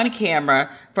appear on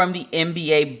camera from the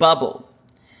NBA bubble.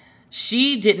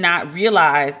 She did not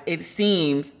realize, it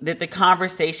seems, that the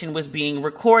conversation was being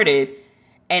recorded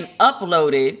and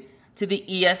uploaded to the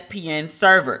ESPN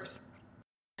servers.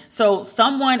 So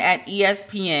someone at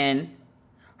ESPN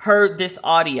heard this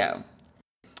audio,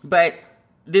 but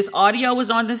this audio was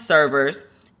on the servers.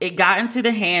 It got into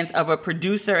the hands of a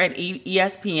producer at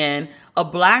ESPN, a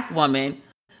black woman,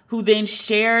 who then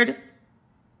shared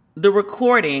the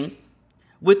recording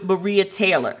with Maria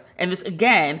Taylor. And this,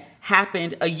 again,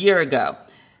 happened a year ago.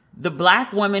 The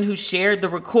black woman who shared the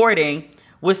recording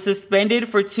was suspended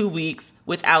for 2 weeks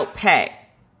without pay.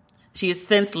 She has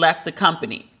since left the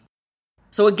company.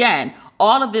 So again,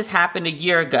 all of this happened a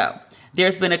year ago.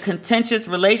 There's been a contentious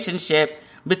relationship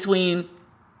between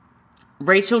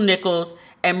Rachel Nichols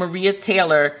and Maria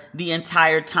Taylor the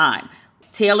entire time.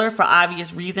 Taylor, for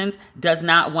obvious reasons, does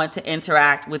not want to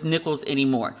interact with Nichols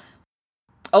anymore.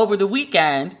 Over the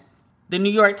weekend, the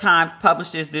New York Times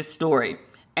publishes this story,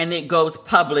 and it goes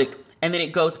public, and then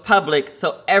it goes public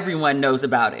so everyone knows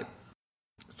about it.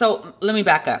 So let me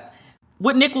back up.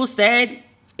 What Nichols said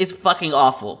is fucking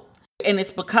awful. And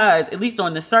it's because, at least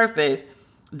on the surface,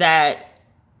 that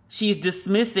she's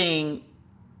dismissing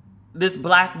this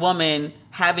black woman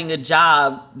having a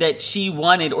job that she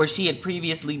wanted or she had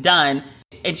previously done,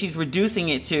 and she's reducing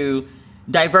it to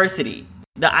diversity.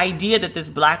 The idea that this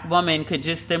black woman could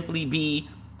just simply be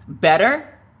better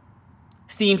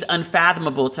seems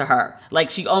unfathomable to her. Like,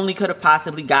 she only could have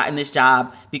possibly gotten this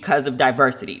job because of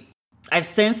diversity. I've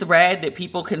since read that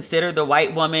people consider the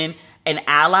white woman an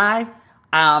ally.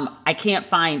 I can't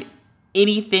find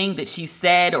anything that she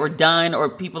said or done, or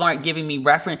people aren't giving me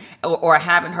reference, or I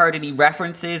haven't heard any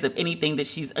references of anything that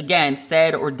she's, again,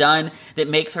 said or done that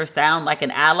makes her sound like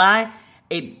an ally.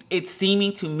 It's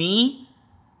seeming to me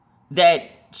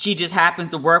that she just happens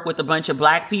to work with a bunch of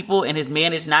black people and has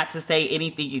managed not to say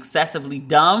anything excessively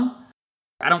dumb,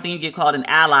 I don't think you get called an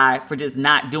ally for just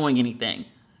not doing anything.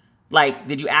 Like,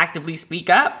 did you actively speak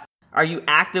up? Are you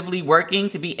actively working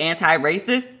to be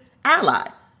anti-racist? Ally.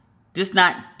 Just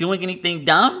not doing anything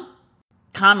dumb?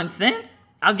 Common sense?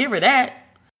 I'll give her that.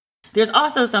 There's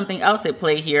also something else at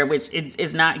play here, which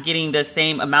is not getting the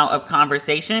same amount of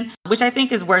conversation, which I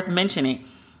think is worth mentioning.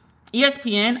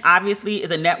 ESPN obviously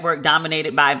is a network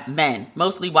dominated by men,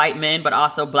 mostly white men, but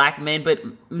also black men, but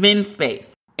men's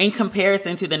space. In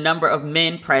comparison to the number of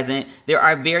men present, there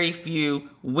are very few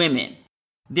women.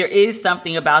 There is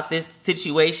something about this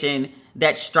situation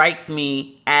that strikes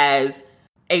me as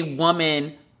a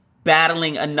woman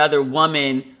battling another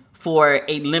woman for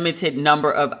a limited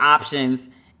number of options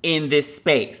in this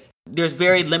space. There's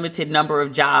very limited number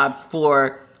of jobs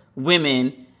for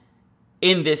women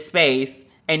in this space,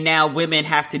 and now women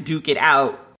have to duke it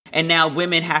out. And now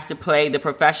women have to play the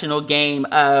professional game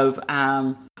of,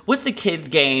 what's the kids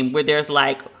game where there's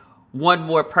like one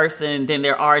more person than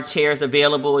there are chairs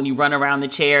available, and you run around the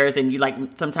chairs and you like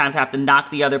sometimes have to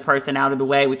knock the other person out of the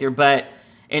way with your butt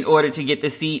in order to get the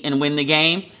seat and win the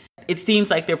game. It seems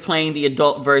like they're playing the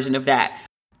adult version of that.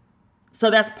 So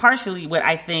that's partially what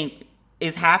I think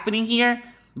is happening here,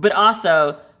 but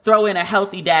also throw in a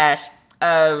healthy dash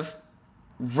of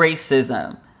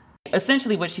racism.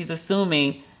 Essentially what she's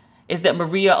assuming is that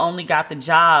Maria only got the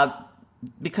job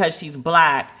because she's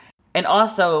black, and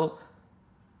also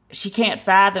she can't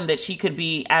fathom that she could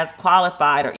be as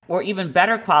qualified or even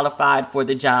better qualified for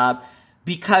the job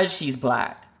because she's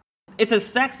black. It's a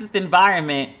sexist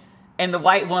environment, and the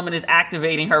white woman is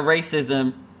activating her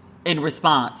racism in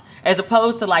response, as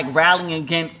opposed to like rallying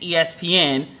against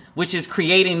ESPN, which is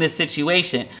creating this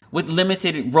situation with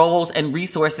limited roles and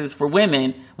resources for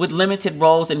women. With limited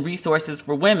roles and resources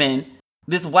for women,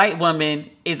 this white woman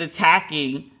is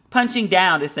attacking, punching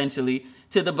down essentially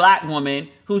to the black woman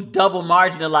who's double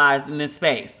marginalized in this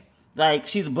space. Like,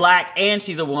 she's black and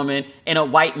she's a woman in a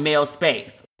white male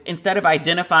space. Instead of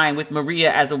identifying with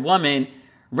Maria as a woman,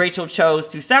 Rachel chose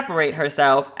to separate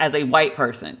herself as a white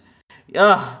person.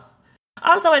 Ugh.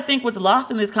 Also, I think what's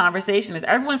lost in this conversation is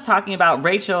everyone's talking about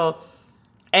Rachel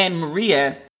and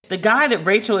Maria. The guy that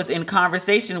Rachel is in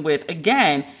conversation with,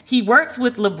 again, he works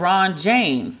with LeBron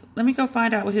James. Let me go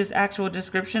find out what his actual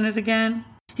description is again.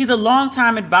 He's a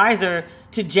longtime advisor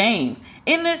to James.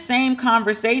 In this same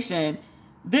conversation,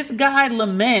 this guy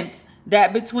laments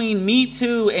that between Me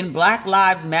Too and Black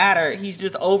Lives Matter, he's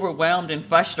just overwhelmed and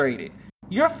frustrated.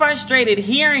 You're frustrated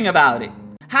hearing about it.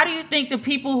 How do you think the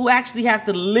people who actually have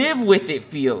to live with it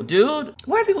feel, dude?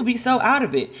 Why do people be so out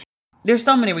of it? There's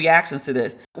so many reactions to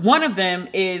this. One of them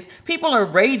is people are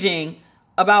raging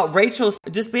about Rachel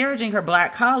disparaging her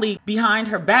black colleague behind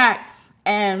her back,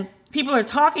 and people are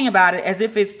talking about it as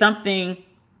if it's something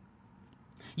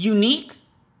unique.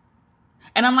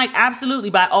 And I'm like, absolutely,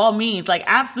 by all means, like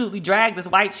absolutely drag this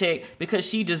white chick because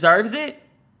she deserves it.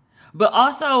 But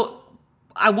also,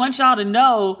 I want y'all to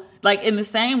know, like in the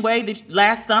same way that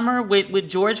last summer with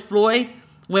George Floyd,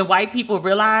 when white people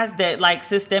realized that like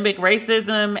systemic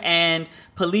racism and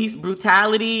police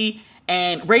brutality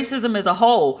and racism as a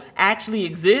whole actually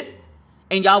exists,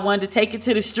 and y'all wanted to take it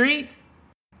to the streets,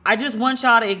 I just want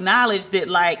y'all to acknowledge that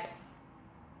like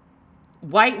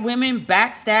white women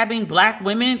backstabbing black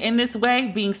women in this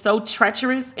way, being so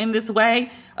treacherous in this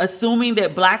way, assuming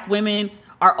that black women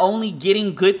are only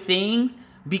getting good things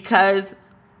because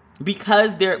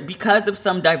of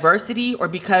some diversity or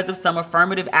because of some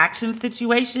affirmative action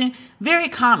situation, very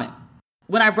common.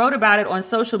 When I wrote about it on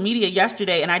social media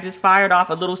yesterday and I just fired off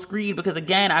a little screed because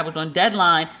again, I was on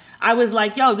deadline, I was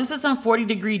like, yo, this is some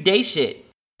 40-degree day shit.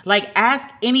 Like, ask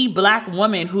any black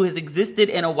woman who has existed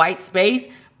in a white space,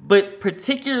 but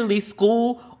particularly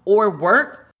school or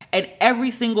work, and every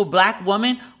single black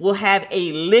woman will have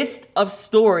a list of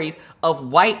stories of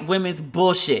white women's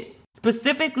bullshit,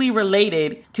 specifically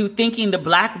related to thinking the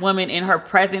black woman in her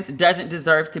presence doesn't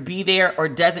deserve to be there or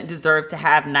doesn't deserve to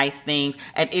have nice things.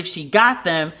 And if she got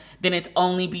them, then it's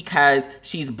only because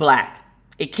she's black.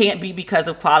 It can't be because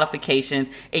of qualifications.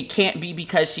 It can't be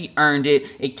because she earned it.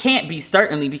 It can't be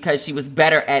certainly because she was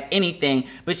better at anything,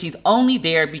 but she's only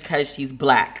there because she's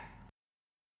black.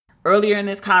 Earlier in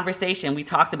this conversation, we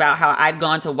talked about how I'd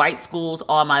gone to white schools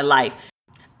all my life.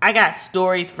 I got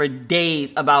stories for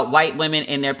days about white women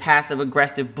and their passive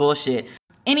aggressive bullshit.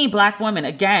 Any black woman,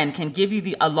 again, can give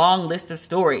you a long list of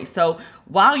stories. So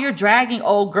while you're dragging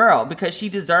old girl because she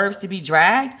deserves to be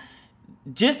dragged,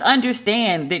 just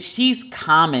understand that she's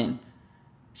common.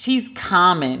 She's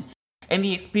common. and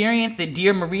the experience that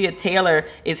dear Maria Taylor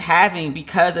is having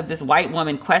because of this white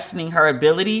woman questioning her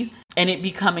abilities and it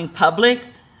becoming public,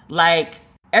 like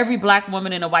every black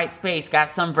woman in a white space got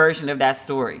some version of that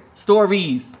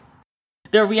stories.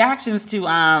 The reactions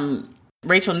to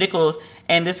Rachel Nichols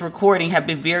and this recording have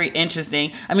been very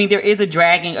interesting. I mean, there is a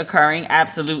dragging occurring,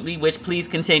 absolutely, which please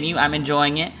continue. I'm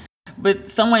enjoying it. But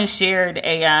someone shared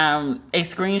a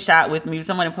screenshot with me.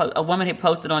 A woman had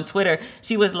posted on Twitter.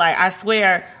 She was like, I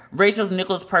swear Rachel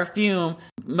Nichols' perfume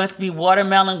must be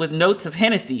watermelon with notes of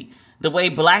Hennessy, the way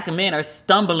black men are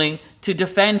stumbling to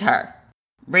defend her.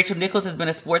 Rachel Nichols has been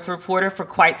a sports reporter for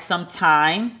quite some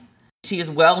time. She is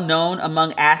well known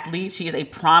among athletes. She is a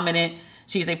prominent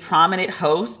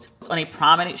host on a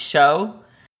prominent show.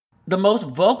 The most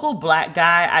vocal black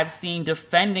guy I've seen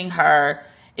defending her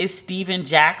is Steven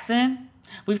Jackson.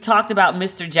 We've talked about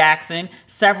Mr. Jackson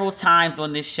several times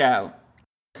on this show.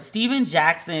 Steven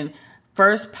Jackson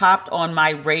first popped on my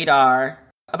radar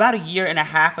about a year and a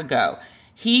half ago.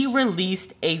 He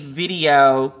released a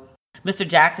video. Mr.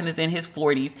 Jackson is in his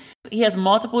 40s. He has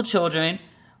multiple children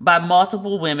by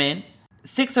multiple women,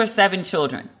 6 or 7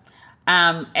 children.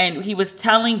 And he was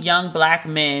telling young black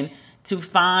men to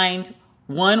find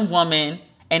one woman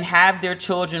and have their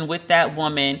children with that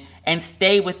woman and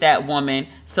stay with that woman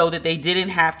so that they didn't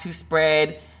have to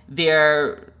spread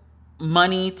their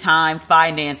money, time,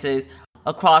 finances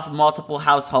across multiple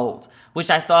households,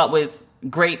 which I thought was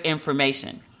great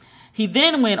information. He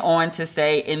then went on to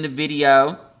say in the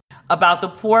video about the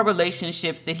poor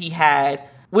relationships that he had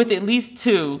with at least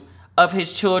 2 of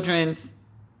his children's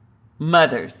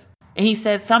mothers. And he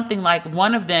said something like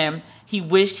one of them, he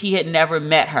wished he had never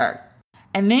met her.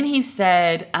 And then he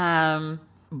said,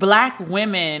 black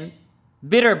women,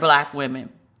 bitter black women,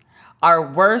 are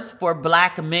worse for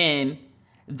black men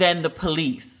than the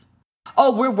police.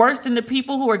 Oh, we're worse than the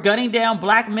people who are gunning down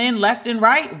black men left and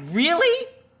right? Really?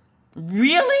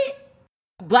 Really?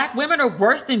 Black women are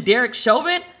worse than Derek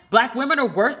Chauvin? Black women are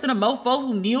worse than a mofo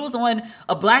who kneels on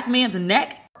a black man's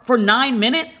neck for 9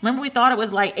 minutes? Remember we thought it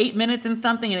was like 8 minutes and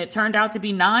something and it turned out to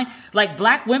be 9? Like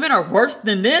black women are worse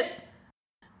than this?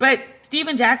 But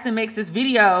Steven Jackson makes this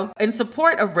video in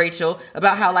support of Rachel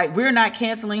about how like we're not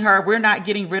canceling her, we're not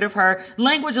getting rid of her,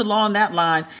 language along that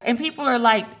lines. And people are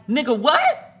like, nigga,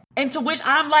 what? And to which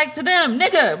I'm like to them,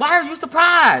 nigga, why are you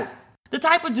surprised? The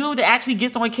type of dude that actually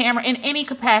gets on camera in any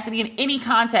capacity, in any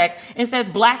context, and says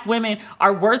black women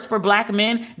are worse for black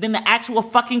men than the actual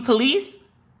fucking police?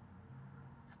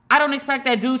 I don't expect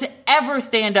that dude to ever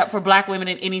stand up for black women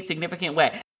in any significant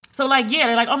way. So like, yeah,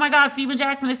 they're like, oh my God, Steven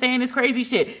Jackson is saying this crazy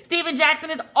shit. Steven Jackson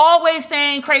is always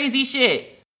saying crazy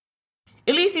shit.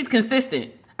 At least he's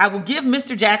consistent. I will give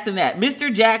Mr. Jackson that.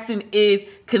 Mr. Jackson is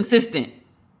consistent.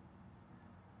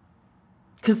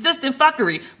 Consistent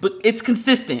fuckery, but it's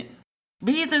consistent.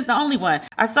 But he isn't the only one.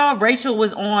 I saw Rachel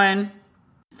was on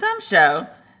some show.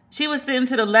 She was sitting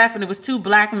to the left and it was 2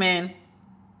 black men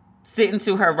sitting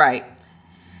to her right.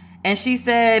 And she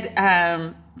said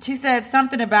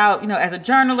something about, as a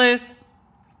journalist,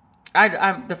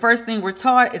 the first thing we're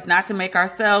taught is not to make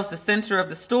ourselves the center of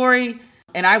the story.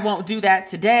 And I won't do that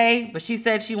today. But she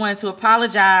said she wanted to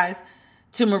apologize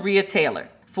to Maria Taylor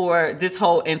for this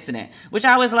whole incident, which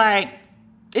I was like,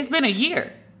 it's been a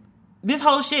year. This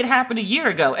whole shit happened a year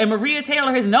ago. And Maria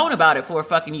Taylor has known about it for a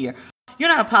fucking year. You're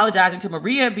not apologizing to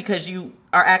Maria because you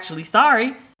are actually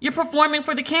sorry. You're performing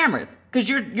for the cameras because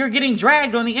you're getting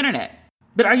dragged on the internet.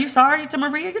 But are you sorry to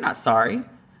Maria? You're not sorry.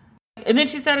 And then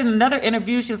she said in another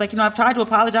interview, she was like, I've tried to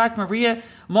apologize to Maria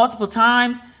multiple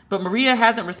times, but Maria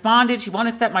hasn't responded. She won't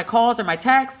accept my calls or my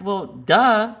texts. Well,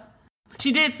 duh.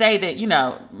 She did say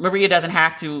that, Maria doesn't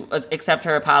have to accept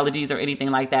her apologies or anything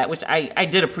like that, which I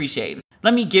did appreciate.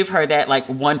 Let me give her that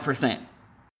 1%.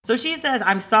 So she says,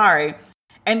 I'm sorry.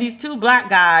 And these 2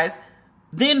 black guys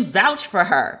then vouch for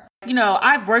her.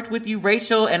 I've worked with you,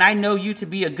 Rachel, and I know you to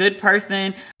be a good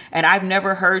person. And I've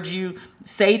never heard you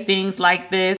say things like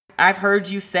this. I've heard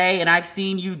you say and I've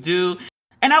seen you do.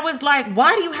 And I was like,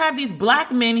 why do you have these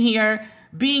black men here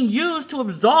being used to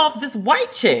absolve this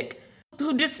white chick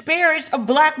who disparaged a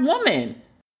black woman?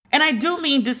 And I do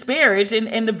mean disparaged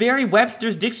in the very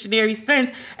Webster's dictionary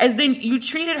sense, as then you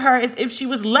treated her as if she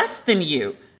was less than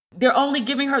you. They're only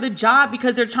giving her the job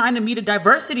because they're trying to meet a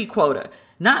diversity quota.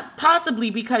 Not possibly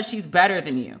because she's better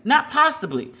than you. Not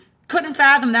possibly. Couldn't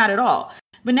fathom that at all.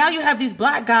 But now you have these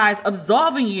black guys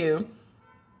absolving you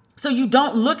so you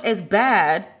don't look as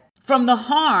bad from the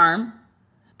harm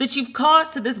that you've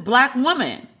caused to this black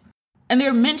woman. And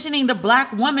they're mentioning the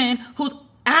black woman who's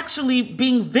actually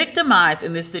being victimized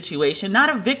in this situation.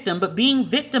 Not a victim, but being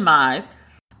victimized.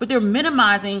 But they're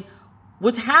minimizing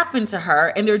what's happened to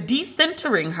her, and they're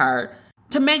decentering her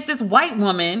to make this white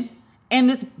woman and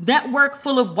this network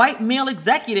full of white male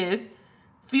executives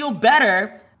feel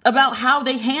better about how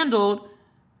they handled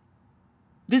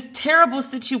this terrible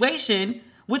situation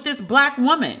with this black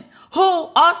woman, who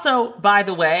also, by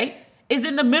the way, is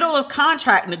in the middle of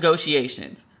contract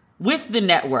negotiations with the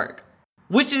network,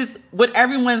 which is what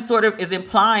everyone sort of is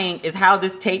implying is how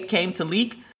this tape came to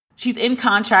leak. She's in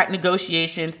contract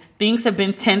negotiations. Things have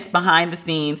been tense behind the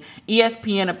scenes.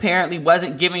 ESPN apparently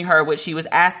wasn't giving her what she was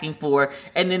asking for.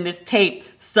 And then this tape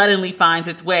suddenly finds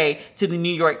its way to the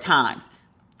New York Times.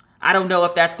 I don't know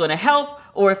if that's going to help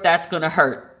or if that's going to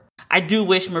hurt. I do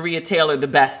wish Maria Taylor the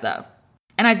best, though.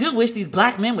 And I do wish these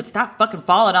black men would stop fucking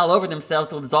falling all over themselves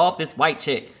to absolve this white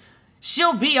chick.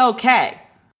 She'll be okay.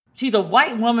 She's a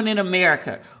white woman in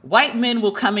America. White men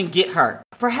will come and get her.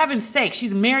 For heaven's sake,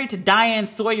 she's married to Diane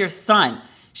Sawyer's son.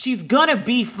 She's gonna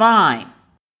be fine.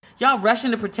 Y'all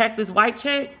rushing to protect this white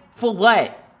chick? For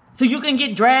what? So you can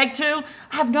get dragged too?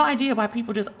 I have no idea why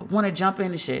people just want to jump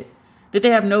into shit that they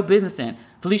have no business in.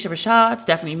 Felicia Rashad,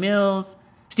 Stephanie Mills,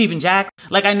 Stephen Jackson.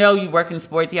 Like, I know you work in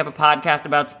sports, you have a podcast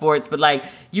about sports, but like,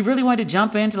 you really wanted to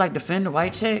jump in to like defend a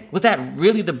white chick? Was that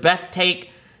really the best take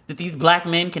that these black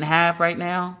men can have right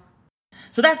now?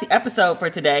 So that's the episode for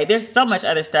today. There's so much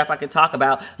other stuff I could talk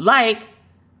about. Like,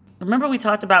 remember we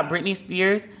talked about Britney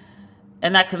Spears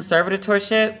and that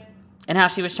conservatorship and how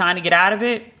she was trying to get out of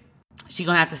it? She's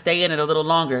going to have to stay in it a little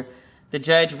longer. The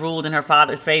judge ruled in her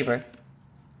father's favor.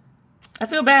 I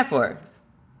feel bad for her.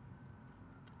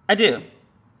 I do.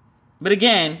 But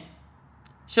again,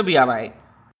 she'll be all right.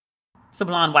 It's a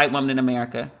blonde white woman in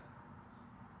America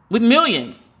with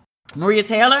millions. Maria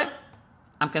Taylor,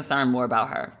 I'm concerned more about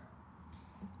her.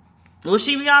 Will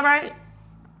she be all right?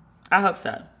 I hope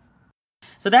so.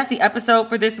 So that's the episode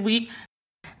for this week.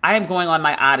 I am going on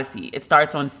my odyssey. It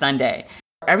starts on Sunday.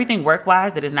 Everything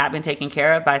work-wise that has not been taken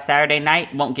care of by Saturday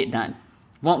night won't get done.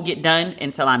 Won't get done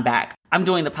until I'm back. I'm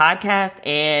doing the podcast,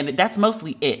 and that's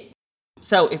mostly it.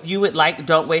 So if you would like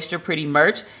Don't Waste Your Pretty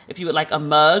merch, if you would like a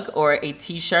mug or a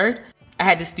t-shirt, I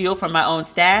had to steal from my own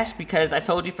stash because I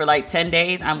told you for like 10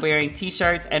 days I'm wearing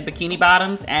t-shirts and bikini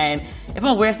bottoms, and if I'm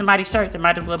gonna wear somebody's shirts, it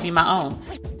might as well be my own.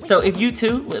 So if you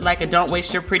too would like a Don't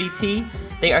Waste Your Pretty tee,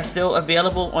 they are still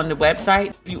available on the website.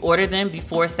 If you order them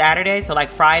before Saturday, so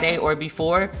like Friday or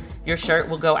before, your shirt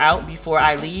will go out before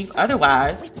I leave.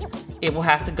 Otherwise, it will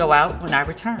have to go out when I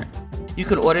return. You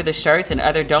can order the shirts and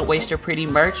other Don't Waste Your Pretty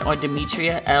merch on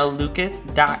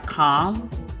DemetriaLLucas.com.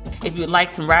 If you'd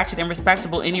like some ratchet and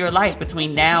respectable in your life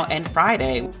between now and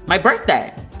Friday, my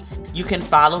birthday, you can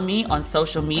follow me on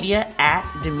social media at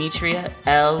Demetria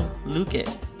L.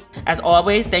 Lucas. As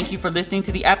always, thank you for listening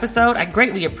to the episode. I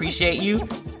greatly appreciate you,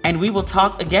 and we will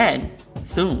talk again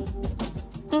soon.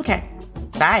 Okay,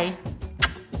 bye.